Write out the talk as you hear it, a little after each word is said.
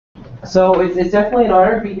So it's definitely an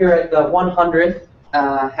honor to be here at the 100th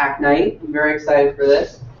Hack Night. I'm very excited for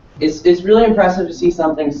this. It's really impressive to see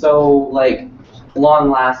something so like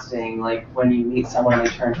long-lasting, like when you meet someone and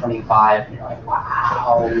they turn 25 and you're like,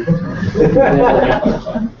 wow.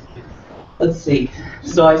 Let's see.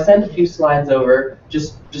 So I sent a few slides over,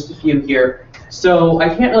 just a few here. So I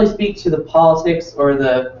can't really speak to the politics or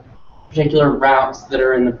the particular routes that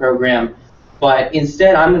are in the program, but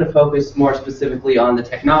instead I'm going to focus more specifically on the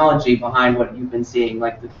technology behind what you've been seeing,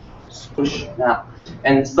 like the Swoosh map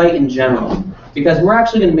and the site in general. Because we're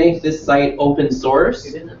actually going to make this site open source.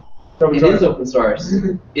 It is open source.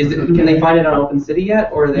 Is it? Can they find it on OpenCity yet,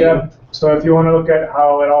 or are they? Yeah. So if you want to look at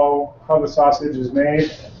how the sausage is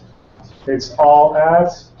made, it's all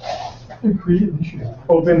at open-city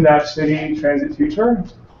TransitFuture.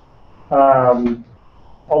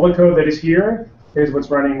 All the code that is here is what's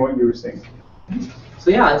running what you were seeing. So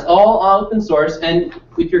yeah, it's all open source, and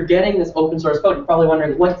if you're getting this open source code, you're probably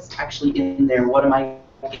wondering what's actually in there. What am I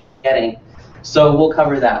getting? So we'll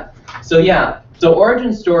cover that. So yeah, so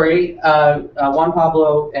origin story. Juan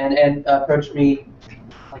Pablo and Ed approached me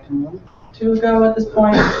like a month or two ago at this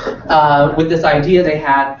point with this idea they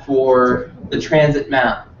had for the transit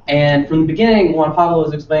map. And from the beginning, Juan Pablo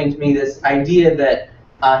was explaining to me this idea that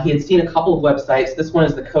he had seen a couple of websites. This one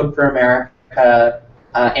is the Code for America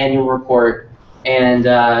annual report, and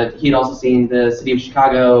he had also seen the City of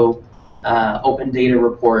Chicago Open Data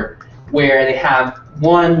report, where they have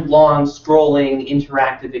one long scrolling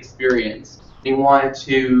interactive experience. They wanted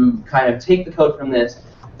to kind of take the code from this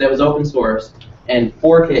that was open source and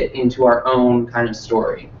fork it into our own kind of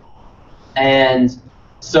story. And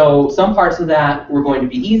so some parts of that were going to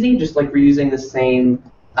be easy, just like we're using the same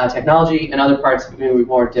technology, and other parts are going to be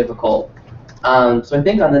more difficult. So I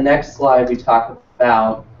think on the next slide we talk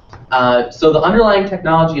about, so the underlying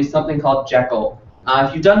technology is something called Jekyll.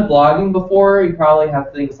 If you've done blogging before, you probably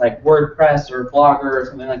have things like WordPress or Blogger or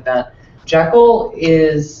something like that. Jekyll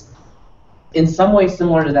is in some ways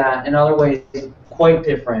similar to that, in other ways quite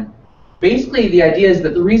different. Basically, the idea is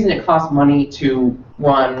that the reason it costs money to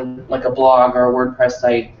run like a blog or a WordPress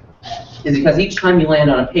site is because each time you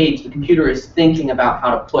land on a page, the computer is thinking about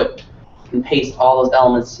how to put and paste all those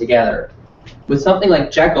elements together. With something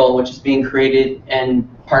like Jekyll, which is being created and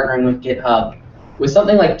partnering with GitHub, with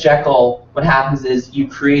something like Jekyll, what happens is you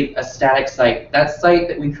create a static site. That site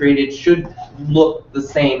that we created should look the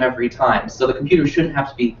same every time. So the computer shouldn't have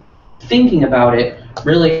to be thinking about it.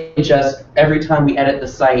 Really, just every time we edit the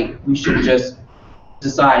site, we should just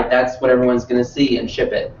decide that's what everyone's going to see and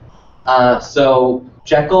ship it. So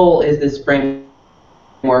Jekyll is this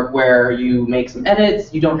framework where you make some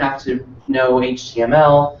edits. You don't have to know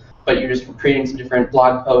HTML, but you're just creating some different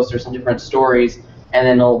blog posts or some different stories, and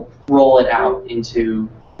then it'll roll it out into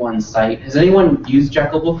one site. Has anyone used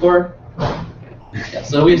Jekyll before? Yeah,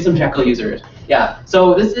 so we have some Jekyll users. Yeah,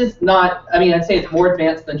 so this is not, I mean, I'd say it's more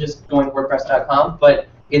advanced than just going to WordPress.com, but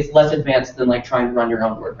it's less advanced than like trying to run your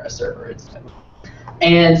own WordPress server.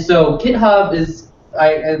 And so GitHub is,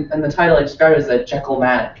 and the title I described as a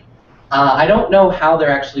Jekyll-matic. I don't know how they're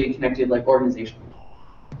actually connected like organizationally,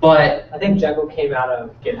 but I think Jekyll came out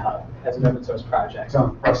of GitHub as an open source project.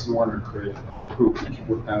 So Preston Warner created a group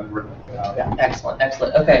written out. Yeah, excellent,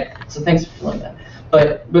 excellent. Okay, so thanks for filling that.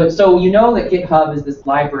 But so you know that GitHub is this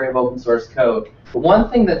library of open source code. But one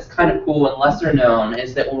thing that's kind of cool and lesser known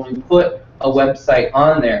is that when we put a website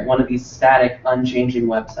on there, one of these static, unchanging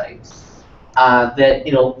websites, that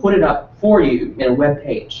it'll put it up for you in a web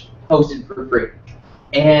page, hosted for free.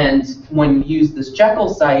 And when you use this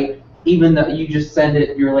Jekyll site, even though you just send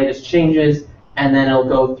it your latest changes, and then it'll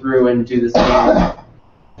go through and do the same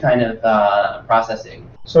kind of processing.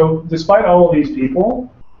 So despite all of these people,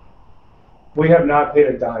 we have not paid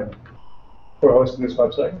a dime for hosting this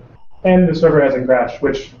website. And the server hasn't crashed,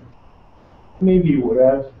 which maybe you would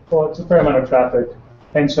have. Well, it's a fair amount of traffic.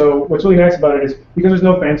 And so what's really nice about it is because there's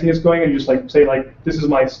no fanciness going and just like say like this is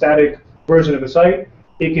my static version of the site,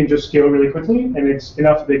 it can just scale really quickly, and it's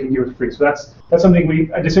enough that they can give it free. So that's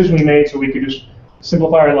something a decision we made so we could just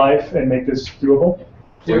simplify our life and make this doable.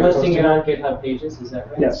 You're hosting it on GitHub Pages, is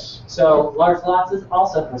that right? Yes. So Large Lots is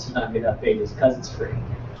also hosted on GitHub Pages because it's free.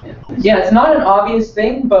 Yeah, it's not an obvious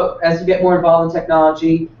thing, but as you get more involved in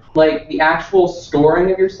technology, like the actual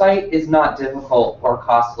storing of your site is not difficult or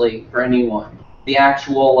costly for anyone. The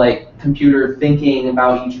actual like computer thinking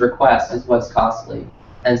about each request is what's costly,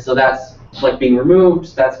 and so that's like being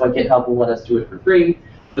removed. That's why GitHub will let us do it for free.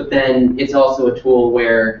 But then it's also a tool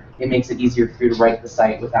where it makes it easier for you to write the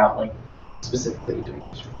site without like specifically doing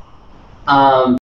it.